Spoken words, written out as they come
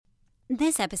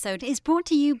This episode is brought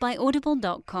to you by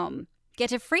Audible.com.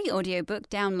 Get a free audiobook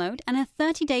download and a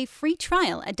 30-day free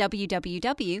trial at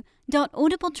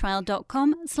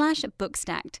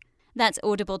www.audibletrial.com/bookstacked. That's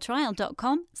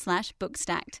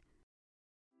audibletrial.com/bookstacked.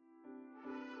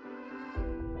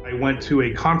 I went to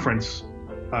a conference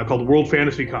called the World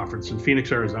Fantasy Conference in Phoenix,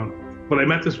 Arizona. But I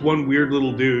met this one weird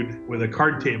little dude with a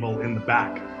card table in the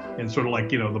back in sort of like,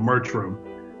 the merch room.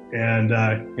 And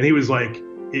he was like,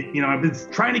 I've been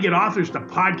trying to get authors to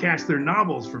podcast their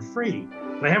novels for free,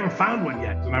 but I haven't found one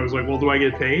yet. And I was like, well, do I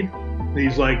get paid? And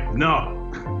he's like, no.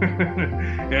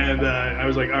 And I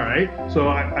was like, all right. So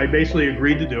I basically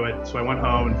agreed to do it. So I went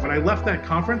home. And when I left that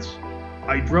conference,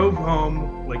 I drove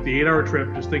home like the 8-hour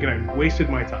trip, just thinking I wasted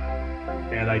my time.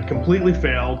 And I'd completely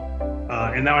failed.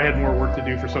 And now I had more work to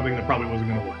do for something that probably wasn't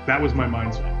going to work. That was my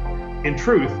mindset. In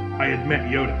truth, I had met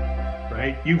Yoda,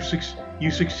 right? You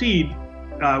succeed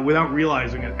without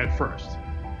realizing it at first.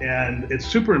 And it's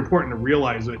super important to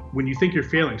realize that when you think you're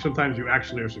failing, sometimes you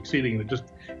actually are succeeding, and it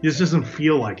just doesn't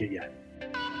feel like it yet.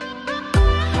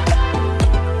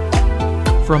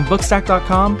 From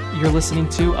Bookstack.com, you're listening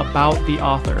to About the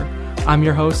Author. I'm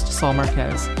your host, Saul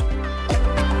Marquez.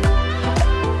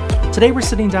 Today we're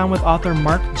sitting down with author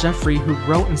Mark Jeffrey, who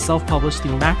wrote and self-published the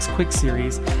Max Quick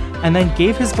series, and then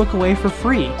gave his book away for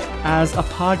free as a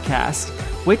podcast,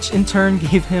 which in turn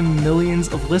gave him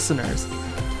millions of listeners.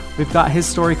 We've got his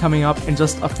story coming up in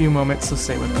just a few moments, so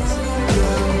stay with us.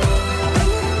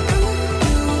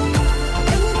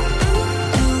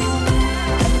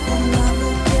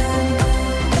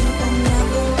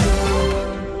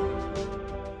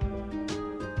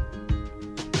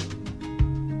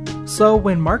 So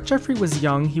when Mark Jeffrey was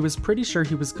young, he was pretty sure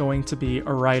he was going to be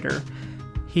a writer.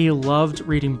 He loved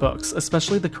reading books,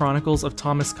 especially the Chronicles of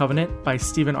Thomas Covenant by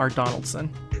Stephen R.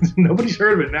 Donaldson. Nobody's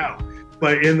heard of it now,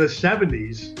 but in the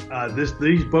 70s,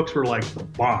 these books were like the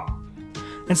bomb.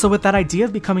 And so with that idea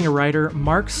of becoming a writer,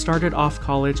 Mark started off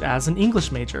college as an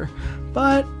English major.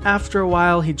 But after a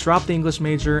while, he dropped the English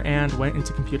major and went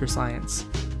into computer science.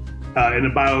 And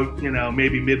about,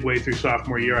 maybe midway through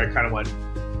sophomore year, I kind of went,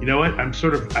 you know what, I'm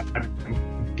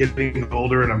getting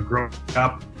older and I'm growing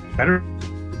up. Better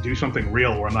do something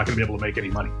real or I'm not going to be able to make any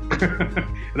money. And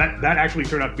that actually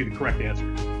turned out to be the correct answer.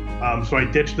 So I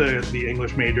ditched the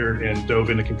English major and dove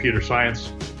into computer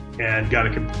science and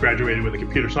graduated with a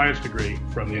computer science degree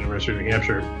from the University of New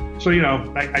Hampshire. So,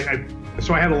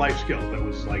 so I had a life skill that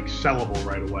was like sellable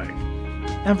right away.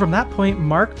 And from that point,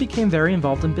 Mark became very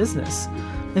involved in business.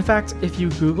 In fact, if you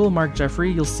Google Mark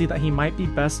Jeffrey, you'll see that he might be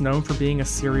best known for being a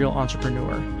serial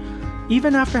entrepreneur.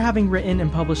 Even after having written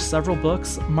and published several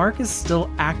books, Mark is still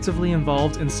actively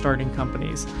involved in starting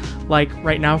companies. Like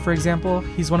right now, for example,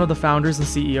 he's one of the founders and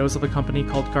CEOs of a company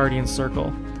called Guardian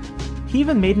Circle. He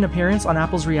even made an appearance on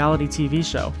Apple's reality TV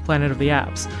show, Planet of the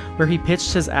Apps, where he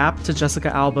pitched his app to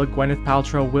Jessica Alba, Gwyneth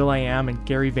Paltrow, will.i.am, and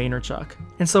Gary Vaynerchuk.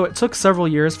 And so it took several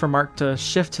years for Mark to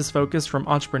shift his focus from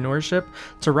entrepreneurship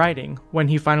to writing when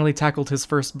he finally tackled his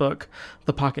first book,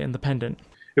 The Pocket Independent.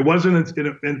 It wasn't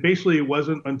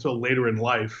until later in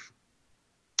life.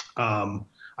 I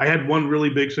had one really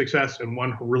big success and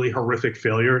one really horrific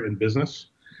failure in business.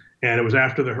 And it was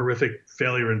after the horrific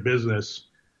failure in business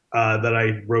that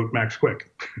I wrote Max Quick.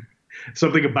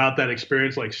 Something about that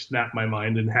experience like snapped my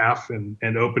mind in half and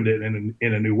opened it in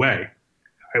a new way.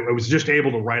 I was just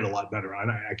able to write a lot better. And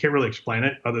I can't really explain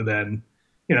it other than,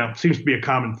 it seems to be a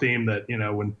common theme that,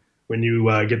 when you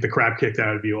get the crap kicked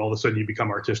out of you, all of a sudden you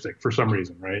become artistic for some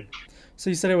reason, right? So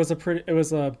you said it was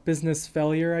a business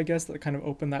failure, I guess, that kind of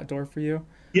opened that door for you.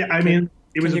 Yeah, Can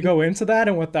you go into that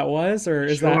and what that was, or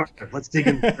is sure. that? Let's dig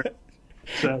into it.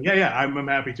 So yeah, I'm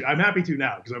happy to. I'm happy to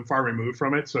now because I'm far removed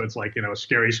from it. So it's like a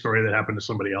scary story that happened to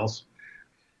somebody else.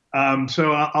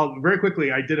 So I'll very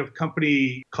quickly. I did a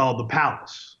company called The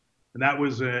Palace. And that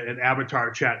was an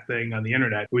avatar chat thing on the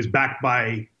internet. It was backed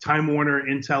by Time Warner,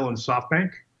 Intel, and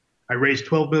SoftBank. I raised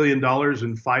 $12 million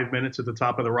in 5 minutes at the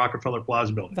top of the Rockefeller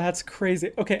Plaza building. That's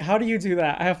crazy. Okay, how do you do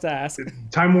that? I have to ask.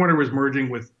 Time Warner was merging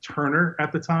with Turner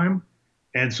at the time.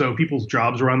 And so people's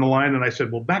jobs were on the line. And I said,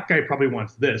 well, that guy probably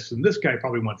wants this, and this guy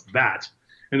probably wants that.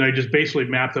 And I just basically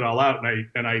mapped it all out.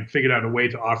 And I figured out a way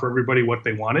to offer everybody what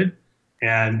they wanted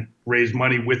and raise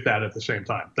money with that at the same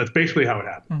time. That's basically how it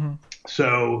happened. Mm-hmm.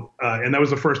 So, and that was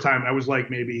the first time. I was like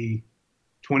maybe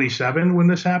 27 when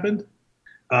this happened.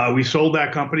 We sold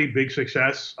that company, big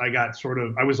success. I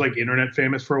was like internet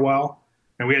famous for a while.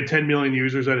 And we had 10 million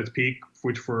users at its peak,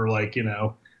 which for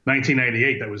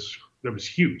 1998, that was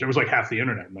huge. That was like half the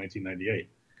internet in 1998.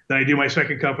 Then I do my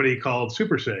second company called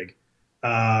SuperSig,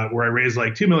 where I raised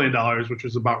like $2 million, which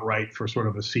was about right for sort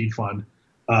of a seed fund.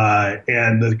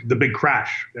 and the big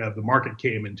crash of the market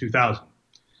came in 2000.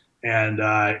 And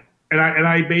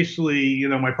I basically,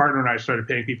 my partner and I started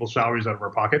paying people salaries out of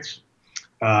our pockets.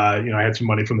 I had some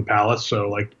money from the palace,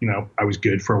 so I was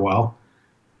good for a while.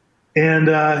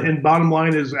 And bottom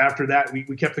line is, after that, we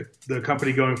kept the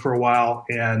company going for a while,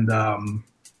 and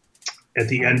at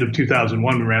the end of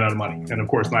 2001, we ran out of money, and of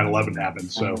course 9/11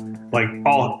 happened. So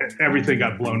everything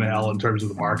got blown to hell in terms of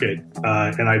the market,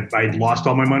 and I lost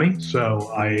all my money.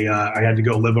 So I had to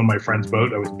go live on my friend's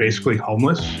boat. I was basically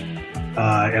homeless.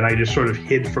 And I just sort of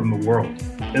hid from the world.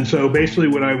 And so basically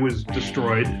when I was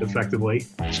destroyed, effectively,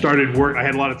 started work. I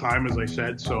had a lot of time, as I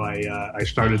said, so I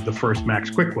started the first Max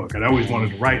Quick book. And I always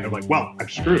wanted to write. I'm like, well, I'm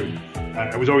screwed.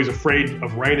 I was always afraid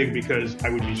of writing because I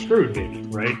would be screwed, maybe,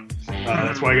 right?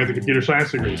 That's why I got the computer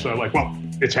science degree. So I'm like, well,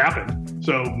 it's happened.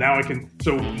 So now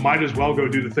might as well go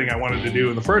do the thing I wanted to do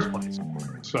in the first place.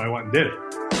 So I went and did it.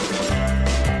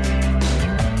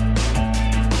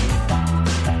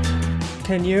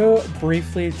 Can you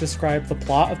briefly describe the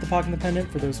plot of The Pocket and the Pendant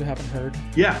for those who haven't heard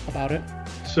about it?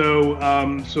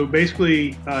 So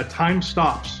basically, time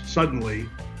stops suddenly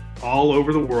all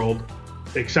over the world,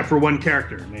 except for one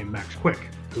character named Max Quick,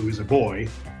 who is a boy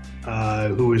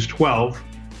who is 12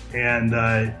 and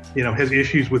has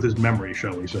issues with his memory,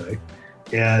 shall we say.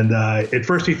 And at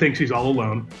first he thinks he's all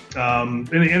alone.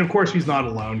 And of course he's not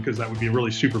alone, because that would be a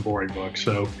really super boring book.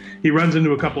 So he runs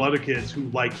into a couple other kids who,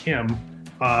 like him,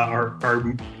 are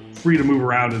free to move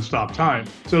around and stop time.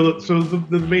 So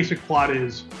the basic plot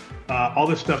is all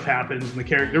this stuff happens, and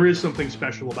there is something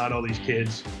special about all these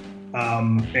kids,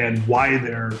 and why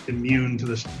they're immune to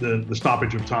the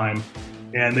stoppage of time.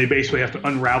 And they basically have to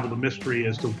unravel the mystery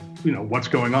as to what's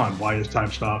going on, why is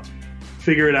time stopped,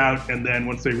 figure it out, and then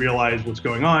once they realize what's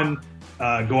going on,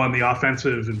 go on the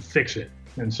offensive and fix it.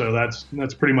 And so that's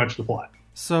pretty much the plot.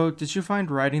 So did you find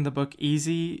writing the book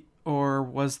easy, or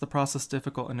was the process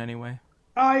difficult in any way?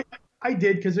 I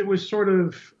did, because it was sort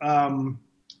of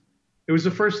it was the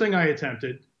first thing I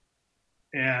attempted,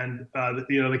 and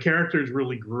the characters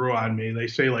really grew on me. They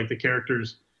say the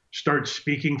characters start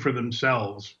speaking for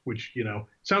themselves, which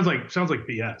sounds like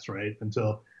BS, right?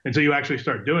 Until you actually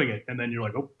start doing it, and then you're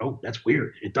like, oh, that's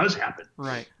weird. It does happen,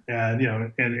 right? And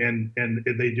and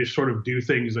they just sort of do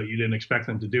things that you didn't expect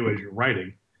them to do as you're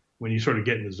writing, when you sort of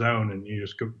get in the zone and you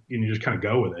just kind of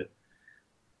go with it.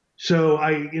 So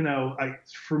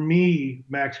for me,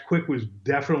 Max Quick was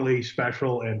definitely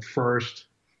special and first.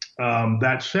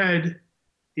 That said,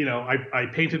 I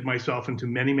painted myself into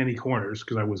many, many corners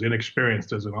because I was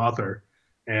inexperienced as an author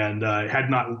and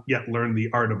had not yet learned the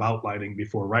art of outlining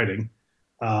before writing.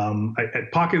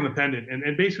 At Pocket and the Pendant,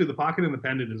 and basically the Pocket and the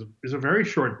Pendant is a very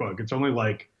short book. It's only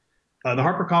the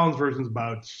HarperCollins version is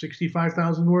about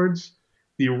 65,000 words.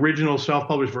 The original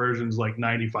self-published version is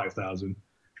 95,000,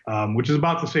 which is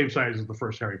about the same size as the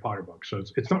first Harry Potter book. So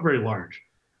it's not very large.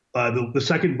 The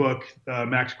second book,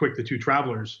 Max Quick, The Two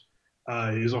Travelers,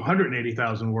 is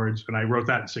 180,000 words, and I wrote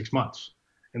that in 6 months.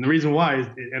 And the reason why is,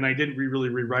 and I didn't really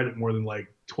rewrite it more than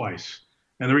twice.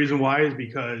 And the reason why is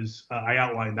because I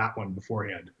outlined that one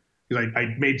beforehand. Because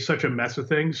I made such a mess of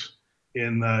things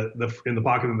in the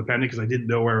Pocket and the Pendant because I didn't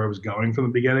know where I was going from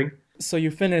the beginning. So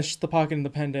you finished The Pocket and the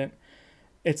Pendant.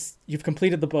 You've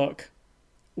completed the book.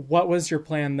 What was your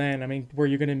plan then? I mean, were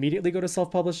you going to immediately go to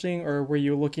self-publishing, or were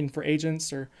you looking for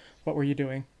agents, or what were you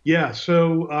doing? Yeah,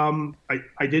 so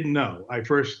I didn't know.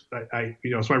 So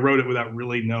I wrote it without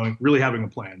really having a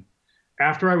plan.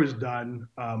 After I was done,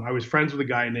 I was friends with a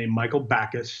guy named Michael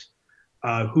Backus,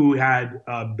 who had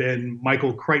been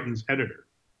Michael Crichton's editor.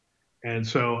 And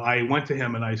so I went to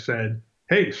him and I said,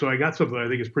 hey, so I got something I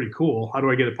think is pretty cool. How do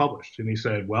I get it published? And he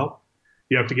said, well,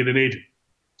 you have to get an agent,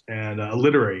 and a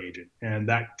literary agent. And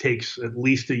that takes at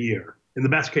least a year in the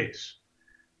best case.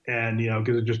 And,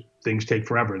 because things take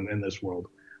forever in this world.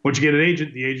 Once you get an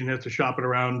agent, the agent has to shop it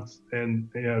around and,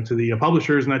 to the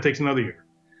publishers, and that takes another year.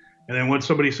 And then once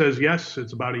somebody says yes,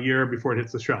 it's about a year before it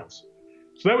hits the shelves.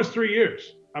 So that was 3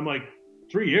 years. I'm like,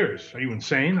 3 years? Are you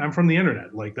insane? I'm from the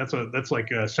internet. That's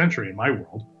like a century in my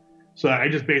world. So I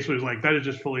just basically was like, that is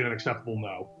just fully unacceptable,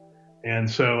 no. And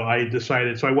so I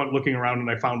went looking around and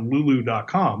I found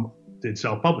Lulu.com did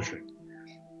self-publishing.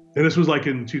 And this was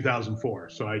in 2004.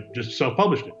 So I just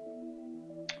self-published it.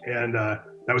 And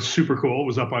that was super cool. It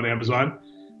was up on Amazon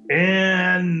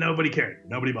and nobody cared.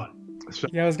 Nobody bought it. So,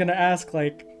 yeah, I was going to ask,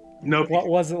 nope. What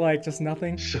was it like? Just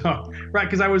nothing? So, right,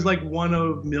 because I was one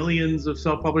of millions of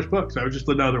self-published books. I was just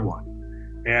another one.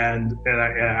 And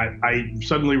I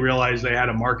suddenly realized I had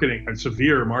a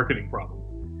severe marketing problem.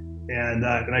 And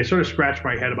I sort of scratched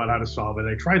my head about how to solve it.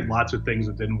 I tried lots of things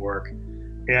that didn't work.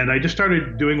 And I just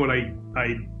started doing what I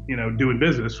doing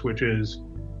business, which is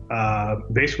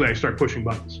basically I start pushing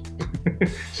buttons,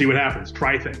 see what happens,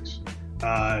 try things,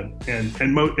 and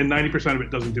 90% of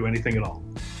it doesn't do anything at all.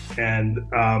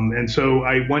 And so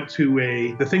I went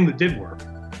to the thing that did work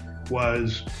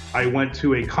was I went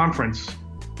to a conference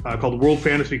called the World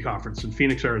Fantasy Conference in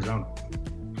Phoenix, Arizona,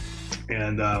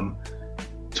 and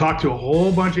talked to a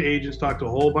whole bunch of agents, talked to a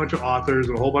whole bunch of authors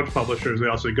and a whole bunch of publishers. They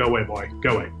all said, go away, boy,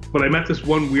 go away. But I met this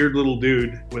one weird little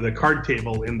dude with a card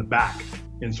table in the back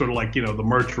in sort of like, the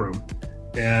merch room.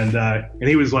 And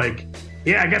he was like,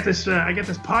 yeah, I got this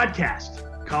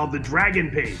podcast called The Dragon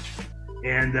Page.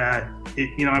 And,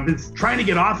 I've been trying to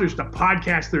get authors to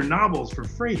podcast their novels for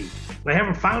free, but I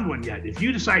haven't found one yet. If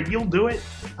you decide you'll do it,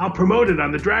 I'll promote it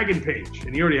on The Dragon Page.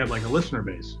 And he already had like a listener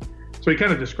base. So he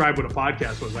kind of described what a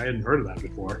podcast was. I hadn't heard of that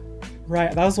before.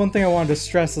 Right. That was one thing I wanted to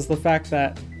stress is the fact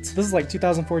that, so this is like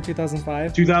 2004,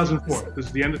 2005? 2004. This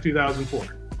is the end of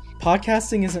 2004.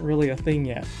 Podcasting isn't really a thing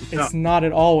yet. It's not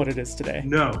at all what it is today.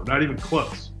 No, not even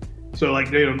close. So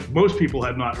most people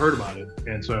had not heard about it.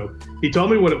 And so he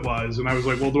told me what it was. And I was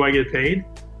like, well, do I get paid?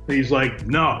 And he's like,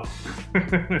 no.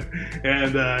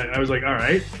 And I was like, all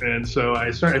right. And so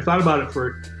I thought about it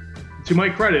to my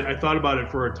credit, I thought about it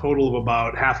for a total of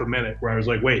about half a minute where I was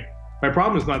like, wait, my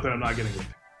problem is not that I'm not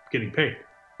getting paid.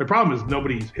 My problem is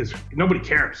nobody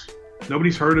cares.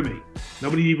 Nobody's heard of me.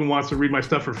 Nobody even wants to read my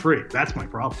stuff for free. That's my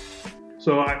problem.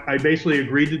 So I basically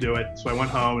agreed to do it. So I went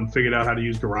home and figured out how to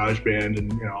use GarageBand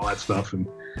and all that stuff and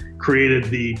created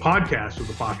the podcast of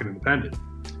the Pocket Independent.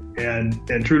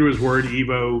 And true to his word,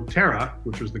 Evo Terra,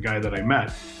 which was the guy that I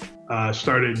met,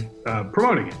 started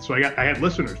promoting it. So I had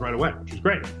listeners right away, which was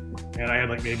great. And I had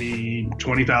like maybe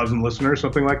 20,000 listeners,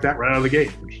 something like that, right out of the gate,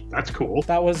 which that's cool.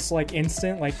 That was like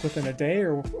instant, like within a day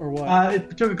or what?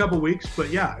 It took a couple of weeks,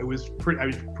 but yeah, it was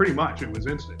pretty much, it was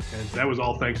instant. And that was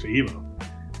all thanks to Evo.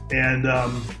 And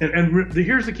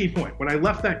here's the key point. When I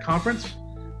left that conference,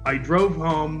 I drove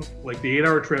home like the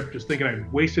 8-hour trip, just thinking I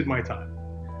wasted my time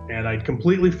and I'd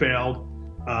completely failed.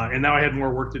 And now I had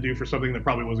more work to do for something that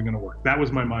probably wasn't going to work. That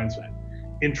was my mindset.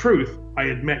 In truth, I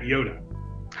had met Yoda.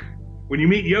 When you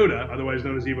meet Yoda, otherwise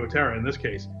known as Evo Terra in this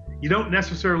case, you don't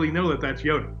necessarily know that that's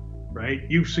Yoda, right?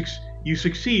 You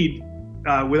succeed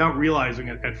without realizing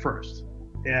it at first.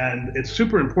 And it's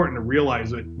super important to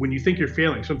realize that when you think you're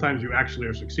failing, sometimes you actually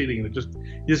are succeeding and it just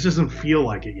doesn't feel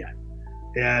like it yet.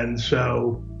 And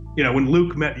so, when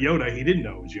Luke met Yoda, he didn't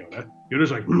know it was Yoda.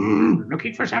 Yoda's like,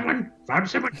 looking for someone, found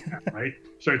someone, right?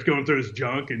 Starts going through his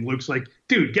junk and Luke's like,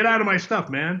 dude, get out of my stuff,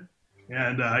 man.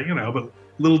 And, but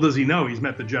little does he know he's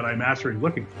met the Jedi Master he's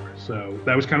looking for. So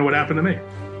that was kind of what happened to me.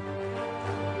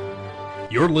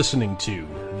 You're listening to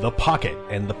The Pocket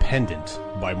and the Pendant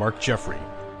by Mark Jeffrey.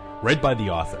 Read by the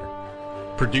author.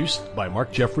 Produced by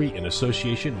Mark Jeffrey in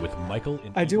association with Michael.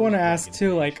 I do want to ask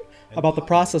too, about the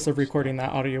process of recording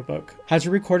that audiobook. Had you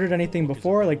recorded anything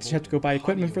before? Did you have to go buy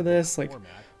equipment for this?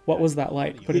 What was that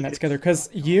like, putting that together? Because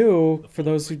you, for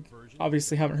those who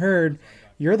obviously haven't heard,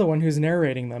 you're the one who's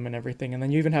narrating them and everything. And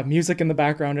then you even have music in the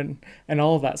background and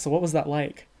all of that. So what was that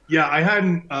like? Yeah, I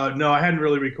hadn't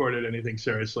really recorded anything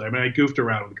seriously. I mean, I goofed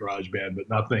around with GarageBand, but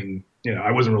nothing,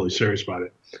 I wasn't really serious about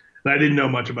it. And I didn't know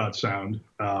much about sound.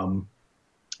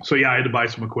 So yeah, I had to buy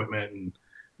some equipment and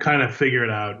kind of figure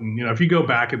it out. And, if you go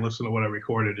back and listen to what I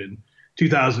recorded in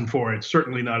 2004, it's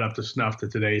certainly not up to snuff to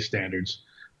today's standards.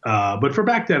 But for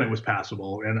back then it was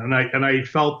passable. And I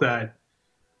felt that,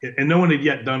 and no one had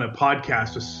yet done a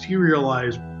podcast, a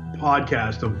serialized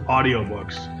podcast of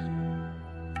audiobooks.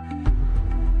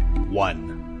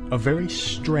 1. A very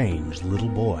strange little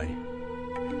boy.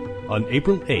 On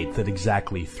April 8th at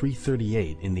exactly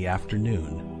 3:38 in the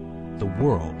afternoon, the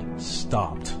world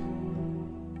stopped.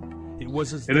 It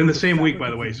was and in the same week, by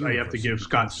the way, so I have to give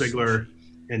Scott Sigler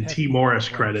and T. Morris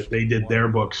credit. They did their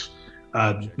books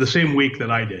the same week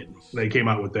that I did. They came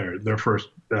out with their first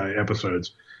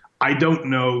episodes. I don't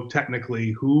know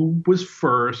technically who was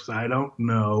first. I don't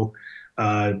know.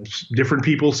 Different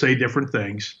people say different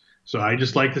things. So I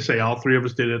just like to say all three of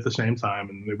us did it at the same time,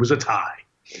 and it was a tie.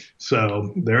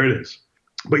 So there it is.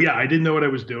 But yeah, I didn't know what I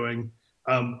was doing.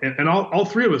 And all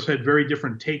three of us had very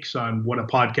different takes on what a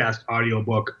podcast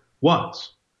audiobook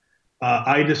was.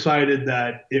 I decided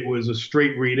that it was a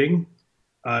straight reading,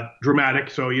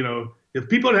 dramatic. So, if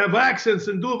people have accents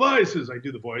and do voices, I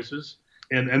do the voices.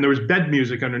 And there was bed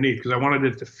music underneath because I wanted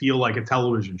it to feel like a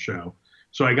television show.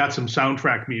 So I got some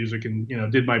soundtrack music and,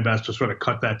 did my best to sort of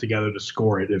cut that together to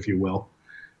score it, if you will.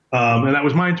 And that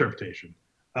was my interpretation.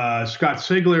 Scott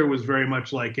Sigler was very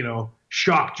much like,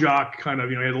 shock jock kind of,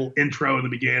 he had a little intro in the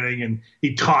beginning and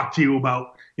he talked to you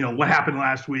about, what happened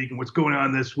last week and what's going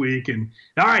on this week. And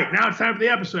all right, now it's time for the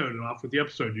episode. And off with the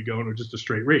episode you go, and it was just a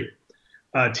straight read.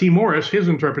 T. Morris, his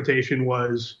interpretation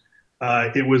was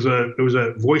it was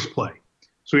a voice play.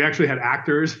 So he actually had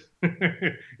actors.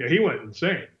 Yeah, he went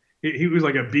insane. He was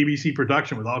like a BBC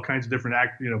production with all kinds of different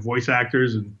voice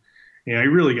actors, and he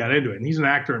really got into it. And he's an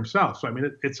actor himself, so I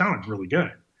mean, it sounded really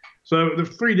good. So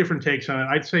there's 3 different takes on it.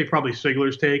 I'd say probably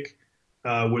Sigler's take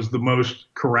was the most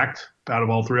correct out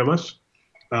of all 3 of us.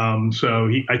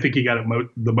 So I think he got it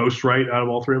the most right out of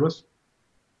all 3 of us.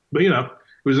 But it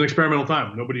was an experimental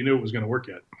time. Nobody knew it was going to work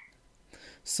yet.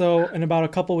 So in about a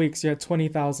couple weeks, you had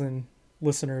 20,000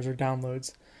 listeners or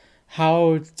downloads.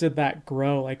 How did that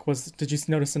grow? Like, did you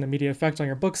notice an immediate effect on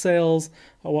your book sales?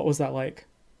 What was that like?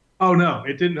 Oh no,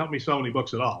 it didn't help me sell any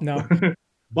books at all. No,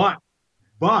 but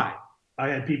I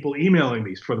had people emailing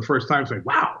me for the first time saying,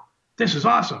 "Wow, this is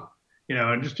awesome,"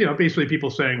 and just basically people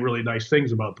saying really nice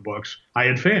things about the books. I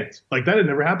had fans like that had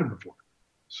never happened before,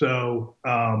 so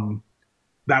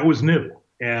that was new,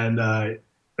 and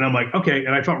I'm like, okay,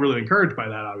 and I felt really encouraged by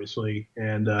that, obviously,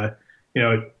 and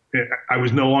I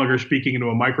was no longer speaking into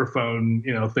a microphone,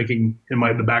 thinking in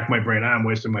the back of my brain, I'm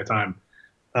wasting my time.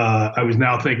 I was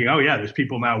now thinking, oh yeah, there's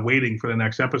people now waiting for the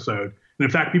next episode. And in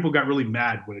fact, people got really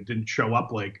mad when it didn't show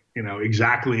up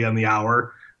exactly on the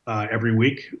hour every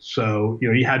week. So,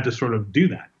 you had to sort of do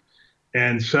that.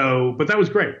 And so, but that was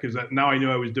great because now I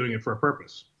knew I was doing it for a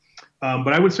purpose.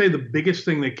 But I would say the biggest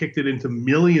thing that kicked it into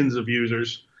millions of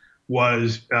users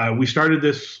was we started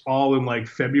this all in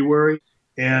February.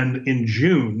 And in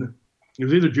June, it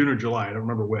was either June or July, I don't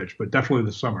remember which, but definitely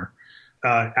the summer,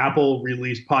 Apple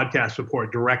released podcast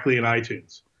support directly in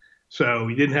iTunes. So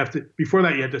you didn't have to, before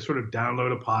that, you had to sort of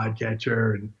download a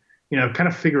podcatcher and, kind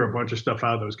of figure a bunch of stuff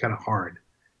out that was kind of hard.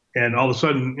 And all of a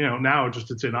sudden, now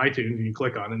it's in iTunes and you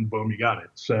click on it and boom, you got it.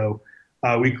 So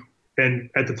and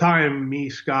at the time, me,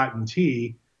 Scott, and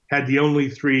T had the only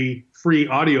 3 free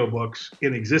audiobooks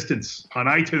in existence on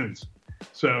iTunes.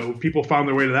 So people found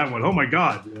their way to that one. Oh my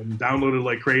God, and downloaded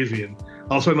like crazy. And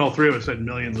all of a sudden, all 3 of us had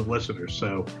millions of listeners.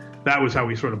 So that was how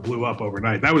we sort of blew up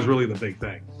overnight. That was really the big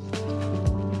thing.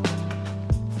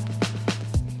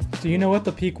 Do you know what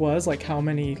the peak was? Like, how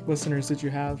many listeners did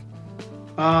you have?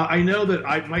 I know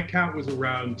that my count was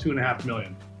around 2.5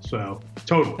 million. So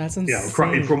total. That's insane.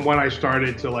 Yeah, from when I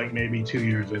started to maybe 2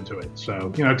 years into it.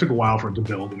 So, it took a while for it to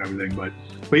build and everything.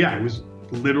 But yeah, it was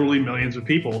literally millions of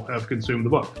people have consumed the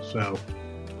book. So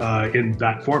in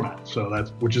that format. So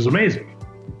which is amazing.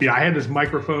 Yeah, I had this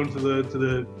microphone to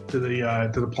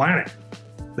the planet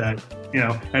that,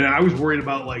 and I was worried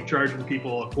about charging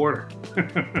people a quarter.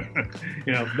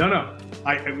 No.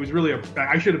 It was really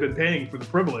I should have been paying for the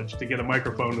privilege to get a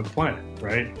microphone to the planet,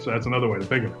 right? So that's another way to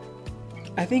think of it.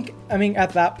 I mean,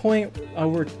 at that point,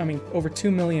 over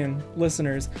 2 million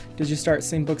listeners, did you start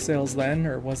seeing book sales then,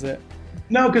 or was it?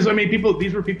 No, because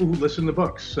these were people who listened to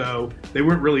books, so they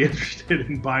weren't really interested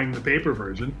in buying the paper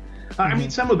version. I mean,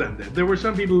 some of them did. There were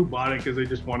some people who bought it because they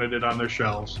just wanted it on their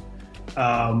shelves.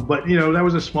 But that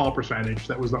was a small percentage.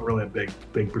 That was not really a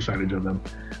big percentage of them.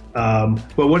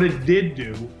 But what it did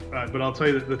do, but I'll tell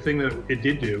you that the thing that it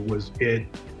did do was it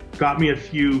got me a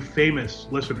few famous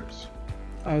listeners.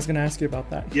 I was going to ask you about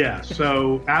that. Yeah.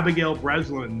 So Abigail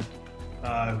Breslin,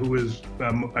 who is,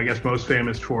 I guess, most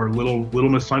famous for Little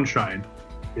Miss Sunshine,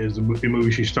 is the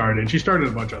movie she starred in. She started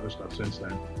a bunch of other stuff since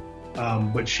then.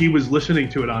 But she was listening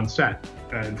to it on set,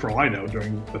 and for all I know,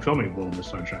 during the filming of Little Miss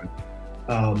Sunshine.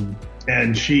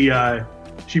 And she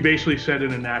basically said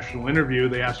in a national interview,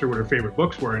 they asked her what her favorite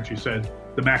books were, and she said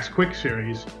the Max Quick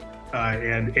series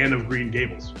and Anne of Green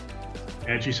Gables.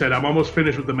 And she said, I'm almost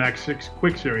finished with the Max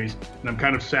Quick series, and I'm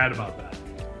kind of sad about that.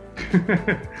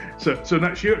 so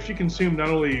she consumed not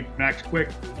only Max Quick,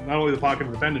 not only The Pocket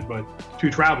of the Pendant, but Two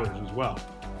Travelers as well.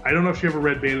 I don't know if she ever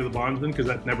read Band of the Bondsman,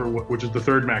 which is the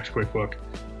 3rd Max Quick book,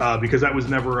 because that was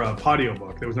never a audio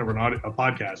book. There was never a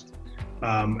podcast.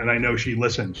 And I know she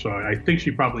listened, so I think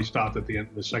she probably stopped at the end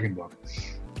of the 2nd book.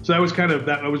 So that was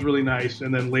that was really nice.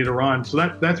 And then later on, so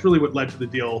that's really what led to the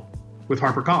deal with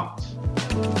HarperCollins.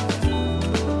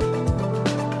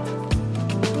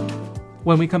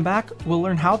 When we come back, we'll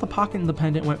learn how The Pocket and the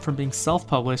Pendant went from being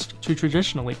self-published to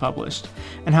traditionally published,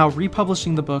 and how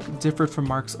republishing the book differed from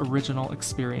Mark's original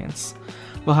experience.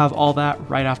 We'll have all that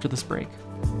right after this break.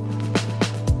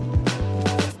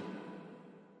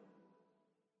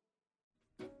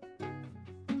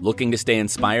 Looking to stay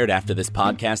inspired after this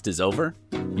podcast is over?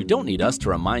 You don't need us to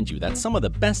remind you that some of the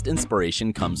best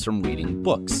inspiration comes from reading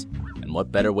books. And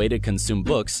what better way to consume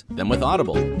books than with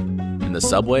Audible? In the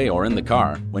subway or in the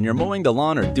car, when you're mowing the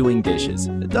lawn or doing dishes,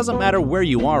 it doesn't matter where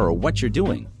you are or what you're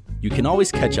doing. you can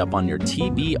always catch up on your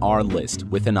TBR list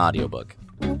with an audiobook.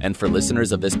 And for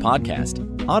listeners of this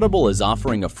podcast, Audible is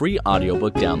offering a free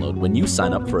audiobook download when you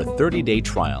sign up for a 30-day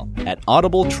trial at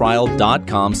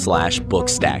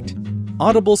audibletrial.com/bookstacked.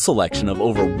 Audible's selection of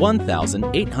over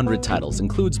 1,800 titles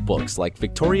includes books like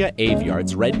Victoria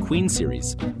Aveyard's Red Queen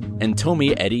series and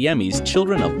Tomi Adeyemi's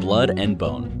Children of Blood and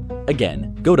Bone.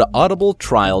 Again, go to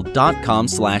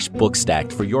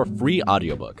audibletrial.com/bookstacked for your free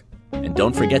audiobook. And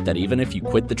don't forget that even if you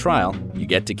quit the trial, you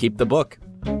get to keep the book.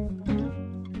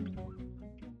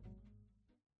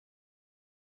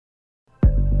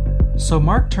 So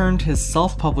Mark turned his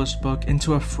self-published book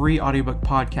into a free audiobook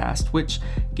podcast, which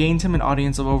gained him an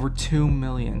audience of over 2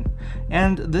 million.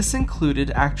 And this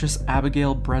included actress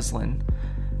Abigail Breslin.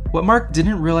 What Mark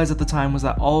didn't realize at the time was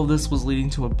that all of this was leading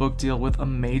to a book deal with a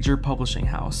major publishing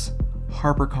house,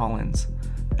 HarperCollins.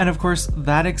 And of course,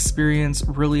 that experience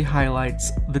really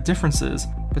highlights the differences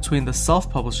between the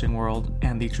self-publishing world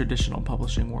and the traditional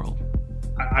publishing world.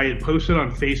 I had posted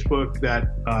on Facebook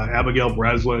that Abigail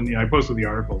Breslin, I posted the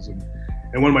articles, and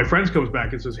one of my friends comes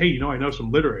back and says, hey, I know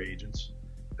some literary agents.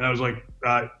 And I was like,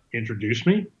 introduce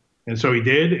me. And so he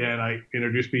did, and I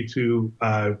introduced me to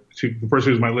the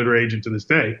person who's my literary agent to this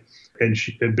day. And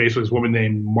basically this woman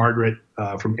named Margaret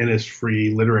from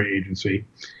Innisfree Literary Agency.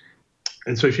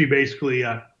 And so she basically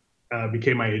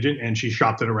became my agent, and she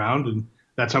shopped it around, and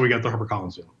that's how we got the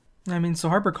HarperCollins deal. I mean, so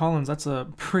HarperCollins, that's a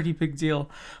pretty big deal.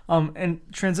 And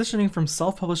transitioning from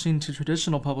self-publishing to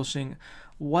traditional publishing,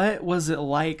 what was it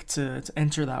like to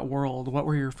enter that world? What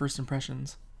were your first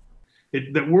impressions?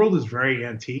 That world is very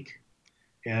antique,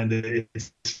 and it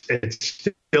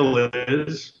still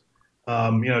is.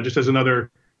 Just as another,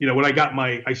 when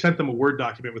I sent them a Word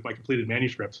document with my completed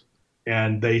manuscript,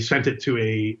 and they sent it to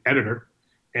a editor,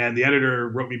 and the editor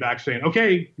wrote me back saying,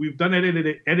 okay, we've done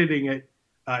editing it.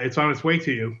 It's on its way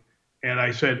to you. And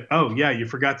I said, oh, yeah, you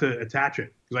forgot to attach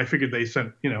it. Because I figured they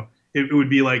sent, it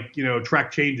would be like, track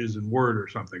changes in Word or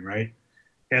something, right?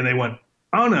 And they went,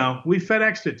 oh, no, we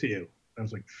FedExed it to you. I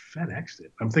was like, FedExed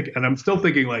it? I'm still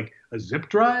thinking like a zip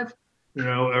drive,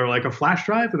 or like a flash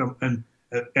drive.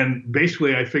 And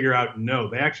basically I figure out, no,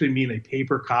 they actually mean a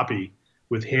paper copy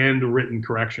with handwritten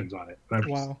corrections on it.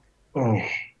 Wow.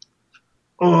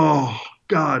 Oh,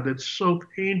 God, that's so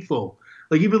painful.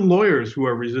 Like even lawyers who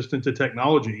are resistant to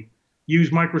technology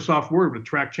use Microsoft Word with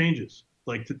track changes,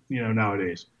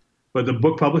 nowadays. But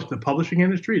the publishing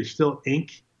industry is still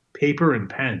ink, paper, and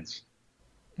pens.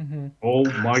 Mm-hmm. Oh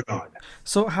my God.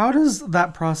 So how does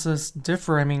that process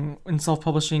differ? I mean, in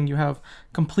self-publishing, you have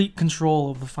complete control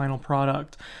of the final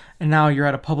product, and now you're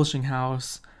at a publishing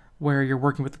house where you're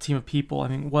working with a team of people. I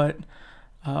mean, what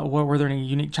were there any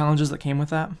unique challenges that came with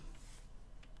that?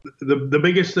 The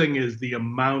biggest thing is the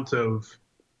amount of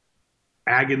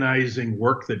agonizing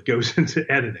work that goes into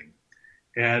editing.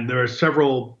 And there are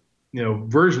several,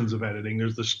 versions of editing.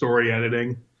 There's the story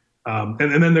editing. And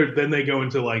then they go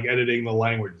into like editing the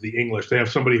language, the English. They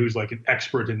have somebody who's like an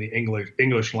expert in the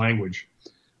English language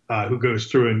who goes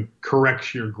through and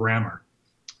corrects your grammar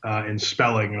and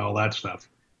spelling and all that stuff.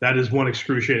 That is one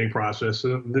excruciating process.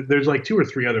 There's like 2 or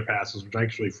 3 other passes, which I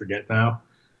actually forget now.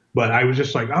 But I was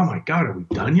just like, oh my God, are we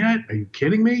done yet? Are you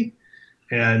kidding me?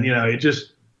 And, it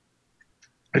just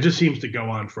seems to go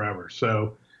on forever.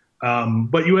 So,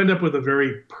 but you end up with a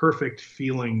very perfect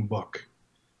feeling book.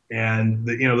 And,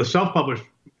 the self-published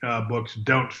books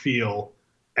don't feel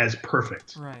as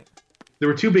perfect. Right. There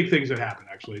were 2 big things that happened,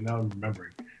 actually, now I'm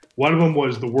remembering. One of them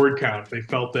was the word count. They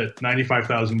felt that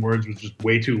 95,000 words was just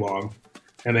way too long.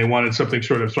 And they wanted something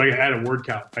so I had a word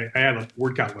count. I had a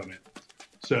word count limit.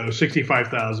 So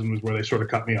 65,000 was where they sort of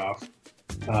cut me off.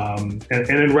 And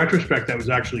in retrospect, that was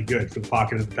actually good for the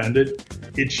Pocket Independent.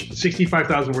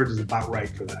 65,000 words is about right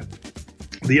for that.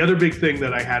 The other big thing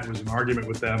that I had was an argument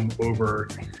with them over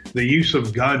the use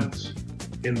of guns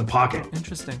in the Pocket.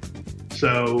 Interesting.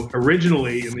 So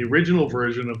originally, in the original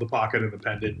version of the Pocket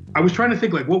Independent, I was trying to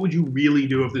think, like, what would you really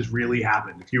do if this really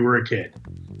happened, if you were a kid?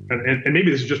 And maybe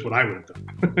this is just what I would have done.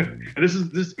 And this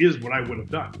is what I would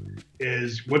have done,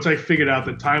 is once I figured out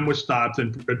that time was stopped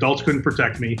and adults couldn't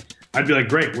protect me, I'd be like,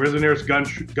 great, where's the nearest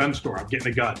gun store? I'm getting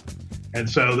a gun. And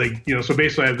so so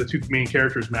basically I have the 2 main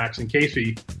characters, Max and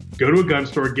Casey, go to a gun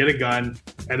store, get a gun,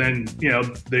 and then,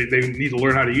 they need to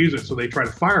learn how to use it. So they try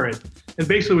to fire it. And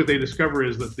basically what they discover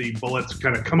is that the bullets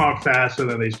kind of come out fast and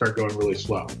then they start going really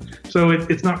slow. So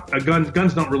it's not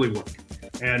guns don't really work.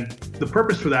 And the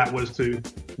purpose for that was to,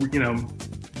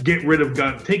 get rid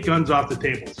of take guns off the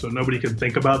table so nobody can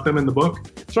think about them in the book.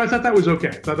 So I thought that was okay.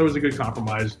 I thought that was a good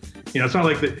compromise. It's not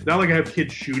like I have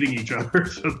kids shooting each other or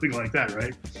something like that,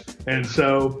 right? And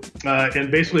so,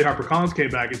 and basically HarperCollins came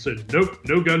back and said, nope,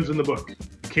 no guns in the book.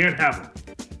 You can't have them.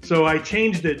 So I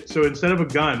changed it. So instead of a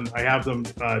gun, I have them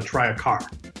try a car.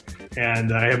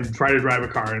 And I have them try to drive a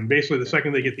car. And basically the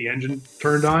second they get the engine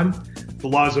turned on, the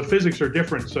laws of physics are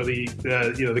different. So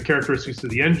the characteristics of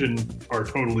the engine are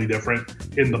totally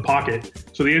different in the pocket.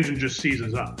 So the engine just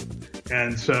seizes up.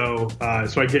 And so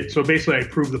basically I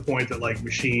prove the point that like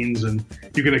machines, and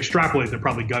you can extrapolate that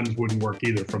probably guns wouldn't work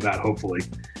either from that, hopefully.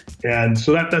 And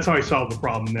so that's how I solved the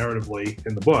problem narratively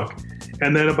in the book.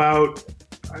 And then about,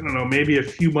 I don't know, maybe a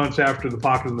few months after The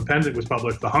Pocket and the Pendant was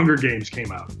published, The Hunger Games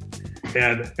came out.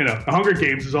 And, The Hunger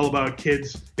Games is all about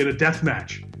kids in a death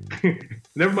match.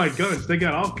 Never mind guns, they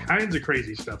got all kinds of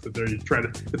crazy stuff that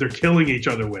they're killing each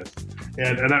other with.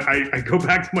 And I go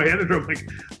back to my editor, I'm like,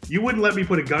 you wouldn't let me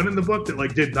put a gun in the book that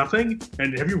like did nothing?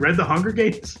 And have you read The Hunger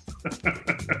Games?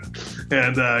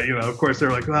 And, of course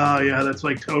they're like, oh yeah, that's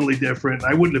like totally different.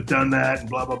 I wouldn't have done that and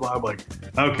blah, blah, blah. I'm like,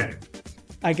 okay.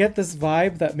 I get this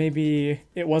vibe that maybe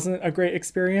it wasn't a great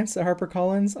experience at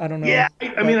HarperCollins. I don't know. Yeah,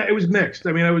 I mean, it was mixed.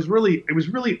 I mean, it was really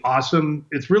awesome.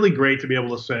 It's really great to be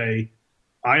able to say,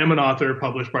 I am an author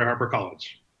published by HarperCollins.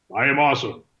 I am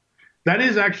awesome. That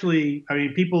is actually, I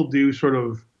mean, people do sort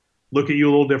of look at you a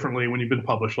little differently when you've been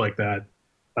published like that.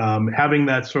 Having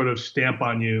that sort of stamp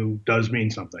on you does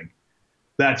mean something.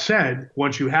 That said,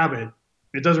 once you have it,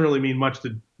 it doesn't really mean much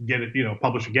to get it,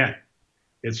 published again.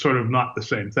 It's sort of not the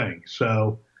same thing.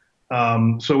 So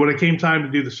when it came time to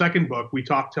do the second book, we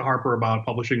talked to Harper about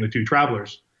publishing The Two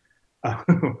Travelers,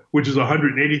 which is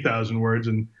 180,000 words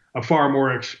and a far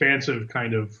more expansive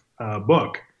kind of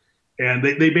book. And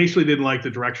they basically didn't like the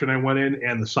direction I went in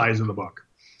and the size of the book.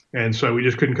 And so we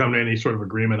just couldn't come to any sort of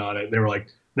agreement on it. They were like,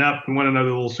 no, we want another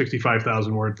little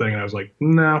 65,000 word thing. And I was like,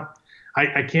 no,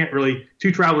 I can't really.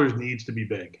 Two Travelers needs to be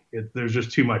big. There's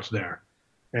just too much there.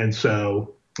 And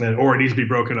so, or it needs to be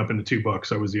broken up into two books.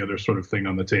 That was the other sort of thing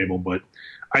on the table. But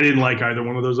I didn't like either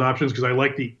one of those options because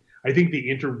I think the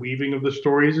interweaving of the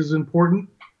stories is important.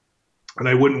 And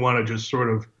I wouldn't want to just sort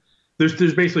of, there's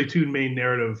basically two main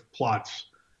narrative plots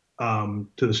to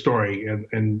the story.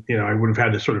 And I would have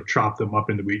had to sort of chop them up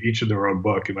into each of their own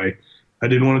book. And I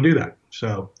didn't want to do that.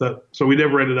 So we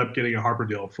never ended up getting a Harper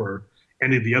deal for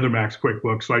any of the other Max Quick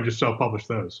books. So I just self-published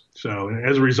those. So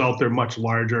as a result, they're much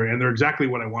larger and they're exactly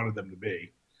what I wanted them to be.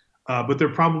 But they're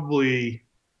probably,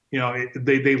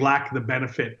 they lack the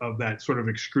benefit of that sort of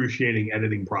excruciating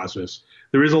editing process.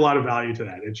 There is a lot of value to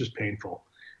that. It's just painful.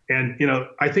 And,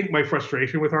 I think my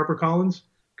frustration with HarperCollins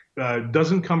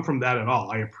doesn't come from that at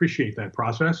all. I appreciate that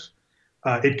process.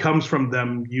 It comes from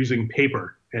them using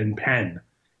paper and pen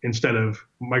instead of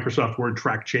Microsoft Word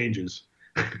track changes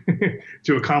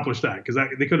to accomplish that. Because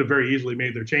they could have very easily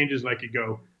made their changes and I could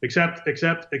go, accept.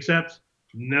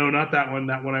 No, not that one.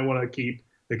 That one I want to keep.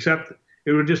 Except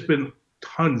it would have just been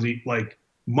tons, like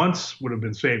months would have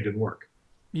been saved in work.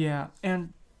 Yeah.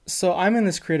 And so I'm in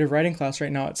this creative writing class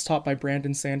right now. It's taught by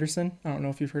Brandon Sanderson. I don't know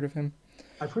if you've heard of him.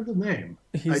 I've heard the name.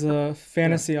 He's a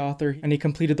fantasy author, and he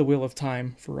completed The Wheel of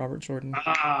Time for Robert Jordan.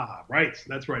 Ah, right.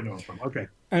 That's where I know him from. Okay.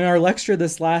 And our lecture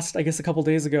this last, I guess a couple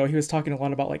days ago, he was talking a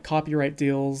lot about like copyright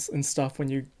deals and stuff when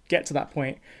you get to that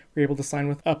point. You're able to sign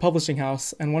with a publishing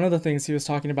house. And one of the things he was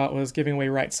talking about was giving away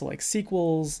rights to like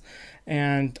sequels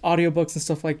and audiobooks and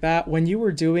stuff like that. When you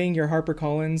were doing your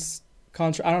HarperCollins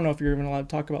contract, I don't know if you're even allowed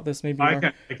to talk about this. Maybe I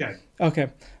can. Okay.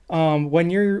 When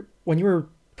you were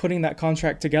putting that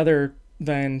contract together,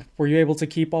 then were you able to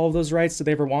keep all of those rights? Did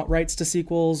they ever want rights to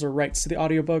sequels or rights to the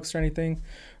audiobooks or anything?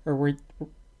 Or were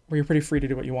you pretty free to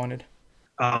do what you wanted?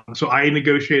 So I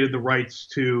negotiated the rights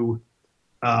to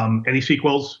any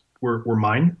sequels were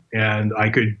mine, and I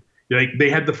could. They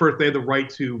had the right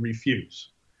to refuse.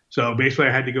 So basically,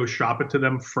 I had to go shop it to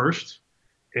them first,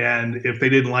 and if they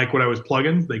didn't like what I was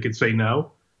plugging, they could say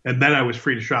no, and then I was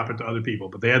free to shop it to other people.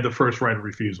 But they had the first right of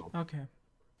refusal. Okay.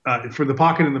 For the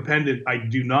Pocket and the Pendant, I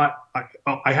do not.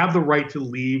 I have the right to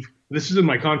leave. This is in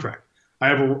my contract. I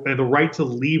have the right to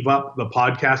leave up the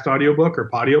podcast audiobook or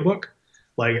podiobook.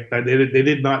 Like they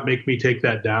did not make me take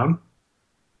that down.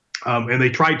 And they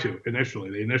tried to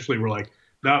initially. They initially were like,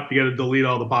 no, you got to delete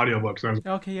all the audiobooks.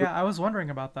 Okay, yeah, I was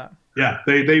wondering about that. Yeah,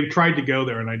 they tried to go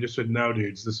there, and I just said, no,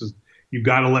 dudes, you've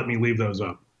got to let me leave those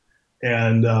up.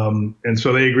 And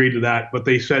so they agreed to that, but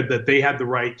they said that they had the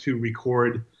right to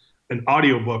record an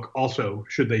audiobook also,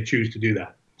 should they choose to do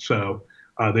that. So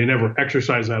they never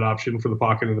exercised that option for the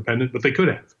Pocket and the Pendant, but they could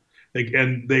have.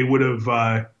 They would have.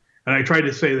 And I tried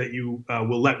to say that you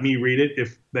will let me read it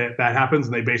if that happens,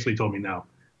 and they basically told me no.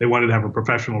 They wanted to have a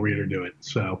professional reader do it.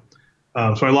 So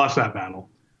I lost that battle.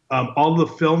 All the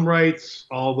film rights,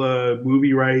 all the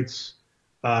movie rights,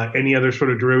 Any other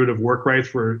sort of derivative work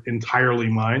rights were entirely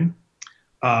mine.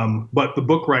 But the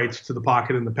book rights to the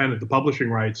Pocket and the Pendant, the publishing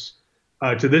rights,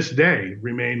 to this day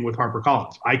remain with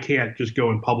HarperCollins. I can't just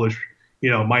go and publish,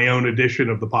 my own edition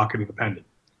of the Pocket and the Pendant.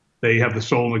 They have the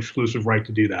sole and exclusive right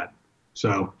to do that.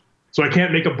 So I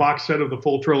can't make a box set of the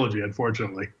full trilogy,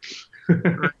 unfortunately.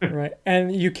 Right.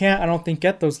 And you can't, I don't think,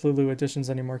 get those Lulu editions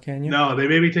anymore, can you? No, they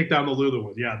maybe take down the Lulu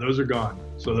ones. Yeah, those are gone.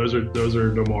 So those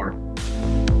are no more.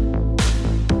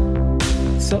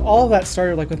 So all of that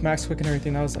started like with Max Quick and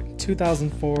everything. That was like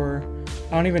 2004.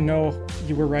 I don't even know,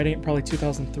 you were writing it probably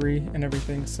 2003 and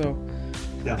everything. So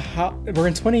yeah. We're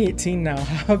in 2018 now.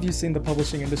 How have you seen the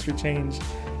publishing industry change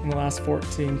in the last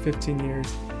 14, 15 years?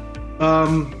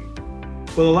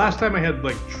 Well, the last time I had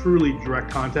like truly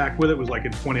direct contact with it was like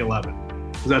in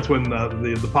 2011, because that's when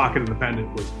the Pocket and the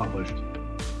Pendant was published.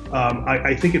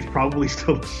 I think it's probably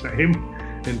still the same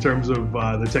in terms of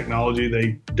the technology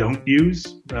they don't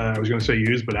use. I was going to say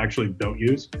use, but actually don't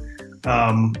use.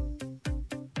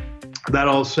 That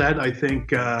all said, I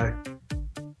think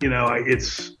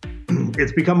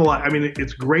it's become a lot. I mean,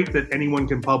 it's great that anyone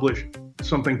can publish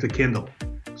something to Kindle.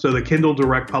 So the Kindle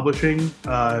direct publishing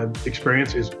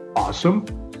experience is awesome.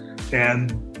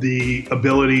 And the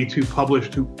ability to publish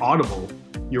to Audible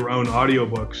your own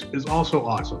audiobooks is also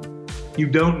awesome. You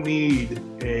don't need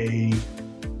a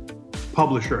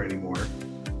publisher anymore.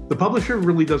 The publisher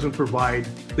really doesn't provide,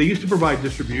 they used to provide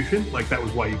distribution, like that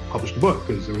was why you published a book,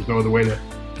 because there was no other way to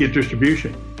get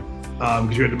distribution,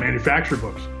 because you had to manufacture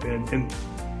books. And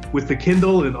with the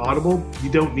Kindle and Audible,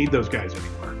 you don't need those guys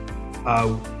anymore.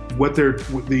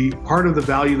 The part of the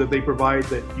value that they provide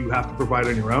that you have to provide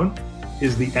on your own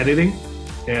is the editing.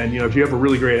 And if you have a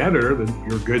really great editor, then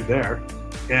you're good there.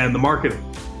 And the marketing.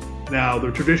 Now, the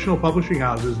traditional publishing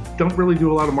houses don't really do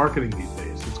a lot of marketing these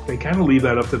days. They kind of leave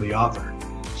that up to the author.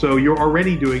 So you're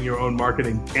already doing your own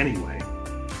marketing anyway.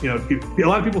 A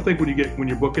lot of people think when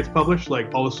your book gets published,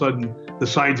 like all of a sudden the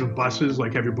sides of buses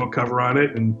like have your book cover on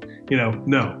it, and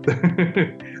no,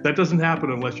 that doesn't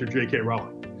happen unless you're J.K.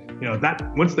 Rowling. That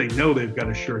once they know they've got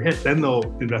a sure hit, then they'll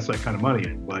invest that kind of money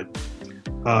in. But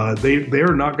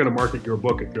they're not going to market your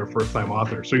book if you're a first-time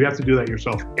author, so you have to do that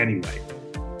yourself anyway.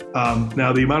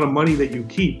 Now, the amount of money that you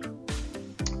keep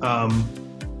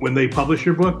when they publish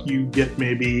your book, you get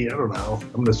maybe, I don't know,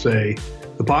 I'm going to say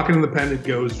the Pocket and the Pendant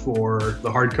goes for the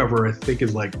hardcover, I think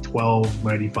is like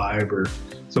 $12.95 or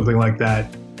something like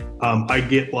that. I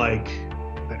get I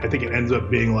think it ends up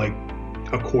being like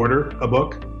a quarter a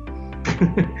book.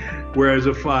 Whereas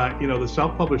if, the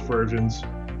self-published versions,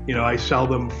 I sell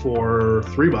them for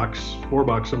 $3,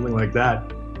 $4, something like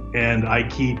that. And I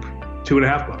keep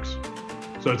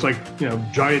 $2.50. So it's like,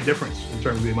 giant difference in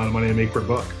terms of the amount of money I make per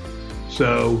book.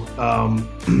 So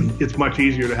it's much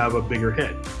easier to have a bigger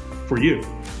hit for you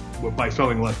by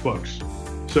selling less books.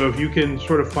 So if you can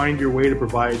sort of find your way to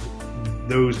provide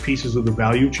those pieces of the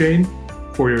value chain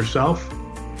for yourself,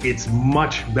 it's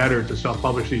much better to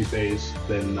self-publish these days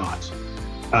than not.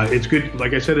 It's good,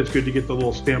 like I said, it's good to get the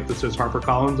little stamp that says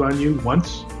HarperCollins on you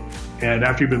once. And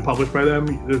after you've been published by them,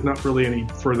 there's not really any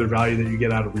further value that you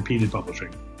get out of repeated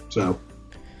publishing. So,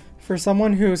 for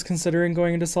someone who is considering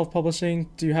going into self-publishing,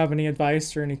 do you have any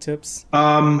advice or any tips?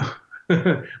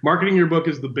 Marketing your book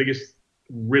is the biggest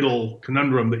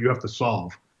conundrum that you have to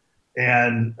solve.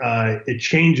 And it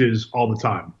changes all the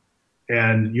time.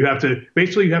 And you have to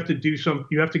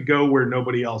go where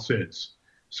nobody else is.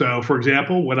 So, for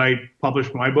example, when I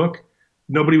published my book,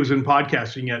 nobody was in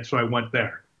podcasting yet, so I went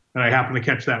there. And I happened to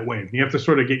catch that wave. And you have to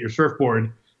sort of get your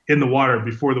surfboard in the water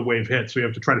before the wave hits, so you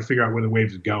have to try to figure out where the wave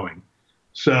is going.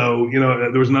 So,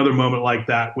 there was another moment like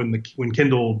that when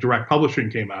Kindle Direct Publishing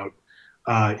came out.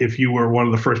 If you were one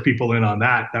of the first people in on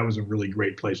that, that was a really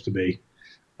great place to be.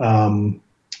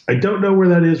 I don't know where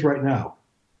that is right now.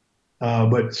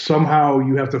 But somehow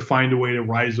you have to find a way to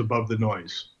rise above the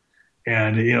noise.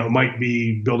 And, it might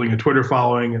be building a Twitter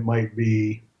following. It might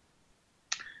be,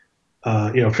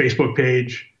 Facebook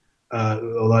page.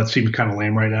 Although that seems kind of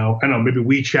lame right now. I don't know, maybe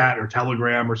WeChat or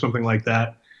Telegram or something like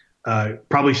that.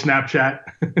 Probably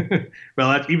Snapchat.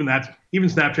 Well, even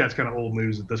Snapchat's kind of old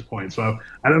news at this point. So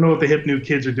I don't know what the hip new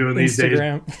kids are doing these days.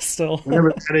 Instagram still.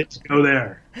 Whenever that is, go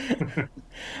there.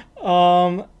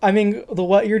 I mean,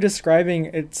 what you're describing,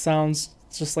 it sounds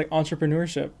just like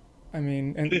entrepreneurship. I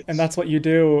mean, and that's what you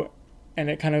do, and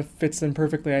it kind of fits in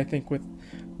perfectly, I think,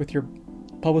 with your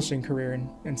publishing career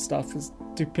and stuff.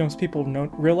 Do most people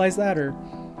realize that, or?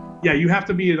 Yeah, you have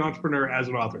to be an entrepreneur as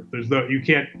an author. You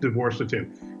can't divorce the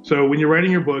two. So when you're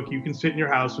writing your book, you can sit in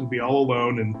your house and be all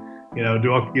alone and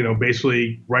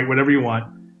basically write whatever you want.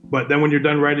 But then when you're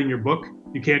done writing your book,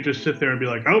 You can't just sit there and be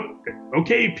like, oh,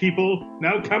 okay, people,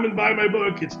 now come and buy my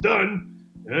book. It's done.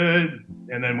 And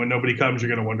then when nobody comes, you're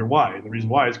going to wonder why. And the reason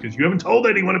why is because you haven't told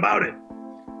anyone about it.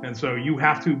 And so you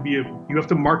have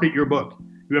to market your book.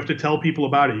 You have to tell people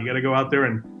about it. You got to go out there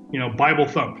and, Bible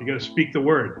thump. You got to speak the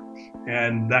word.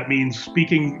 And that means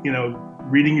speaking,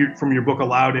 reading from your book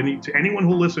aloud to anyone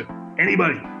who'll listen,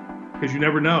 anybody, because you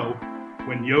never know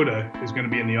when Yoda is going to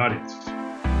be in the audience.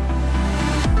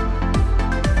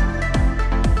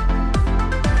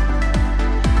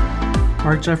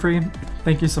 Mark Jeffrey,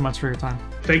 thank you so much for your time.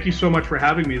 Thank you so much for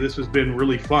having me. This has been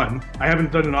really fun. I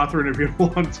haven't done an author interview in a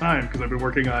long time because I've been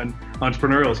working on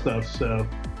entrepreneurial stuff. So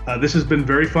this has been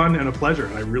very fun and a pleasure.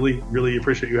 And I really, really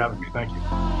appreciate you having me. Thank you.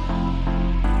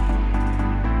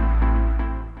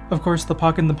 Of course, The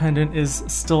Puck Independent is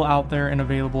still out there and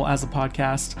available as a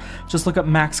podcast. Just look up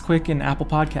Max Quick in Apple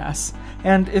Podcasts.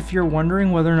 And if you're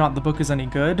wondering whether or not the book is any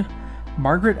good,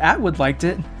 Margaret Atwood liked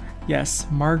it. Yes,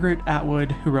 Margaret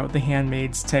Atwood, who wrote The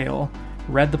Handmaid's Tale,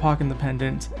 read The Puck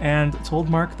Independent and told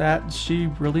Mark that she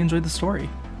really enjoyed the story.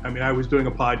 I mean, I was doing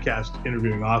a podcast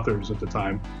interviewing authors at the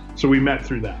time, so we met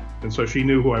through that. And so she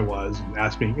knew who I was and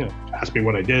asked me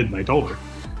what I did, and I told her.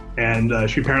 And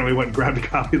she apparently went and grabbed a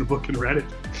copy of the book and read it,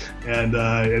 and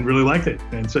really liked it,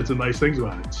 and said some nice things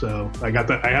about it. So I got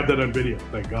that. I have that on video.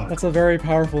 Thank God. That's a very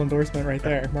powerful endorsement right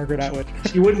there, Margaret Atwood.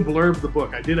 She wouldn't blurb the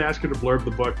book. I did ask her to blurb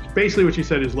the book. Basically, what she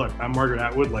said is, "Look, I'm Margaret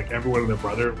Atwood. Like everyone and their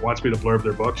brother wants me to blurb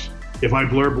their books. If I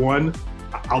blurb one,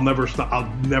 I'll never stop. I'll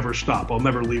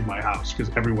never leave my house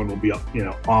because everyone will be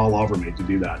all over me to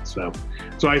do that." So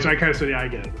I kind of said, "Yeah, I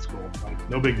get it. It's cool.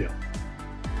 No big deal."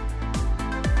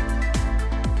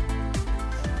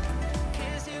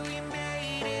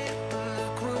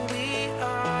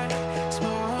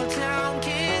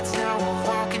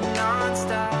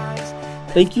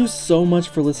 Thank you so much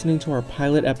for listening to our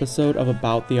pilot episode of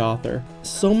About the Author.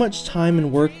 So much time and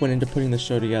work went into putting the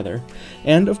show together.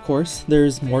 And of course,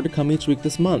 there's more to come each week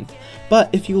this month. But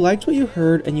if you liked what you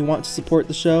heard and you want to support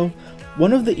the show,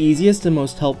 one of the easiest and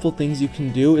most helpful things you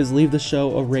can do is leave the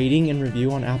show a rating and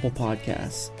review on Apple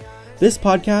Podcasts. This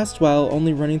podcast, while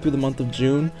only running through the month of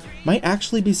June, might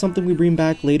actually be something we bring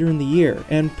back later in the year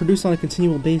and produce on a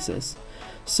continual basis.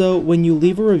 So when you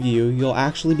leave a review, you'll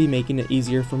actually be making it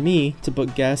easier for me to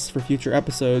book guests for future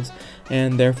episodes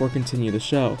and therefore continue the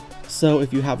show. So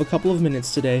if you have a couple of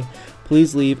minutes today,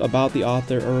 please leave About the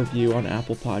Author a review on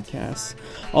Apple Podcasts.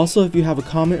 Also, if you have a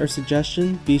comment or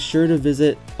suggestion, be sure to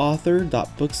visit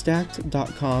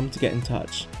author.bookstacked.com to get in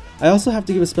touch. I also have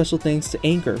to give a special thanks to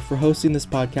Anchor for hosting this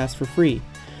podcast for free.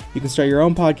 You can start your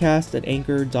own podcast at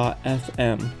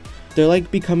anchor.fm. They're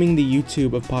like becoming the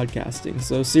YouTube of podcasting,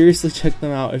 so seriously check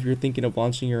them out if you're thinking of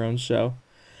launching your own show.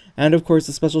 And of course,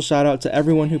 a special shout out to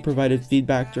everyone who provided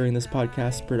feedback during this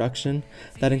podcast production.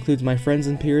 That includes my friends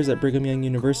and peers at Brigham Young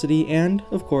University and,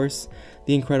 of course,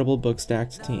 the incredible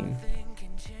Bookstacked team.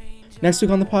 Next week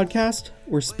on the podcast,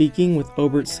 we're speaking with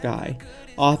Obert Sky,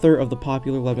 author of the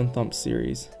popular Love and Thump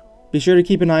series. Be sure to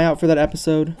keep an eye out for that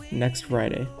episode next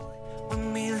Friday.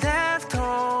 When we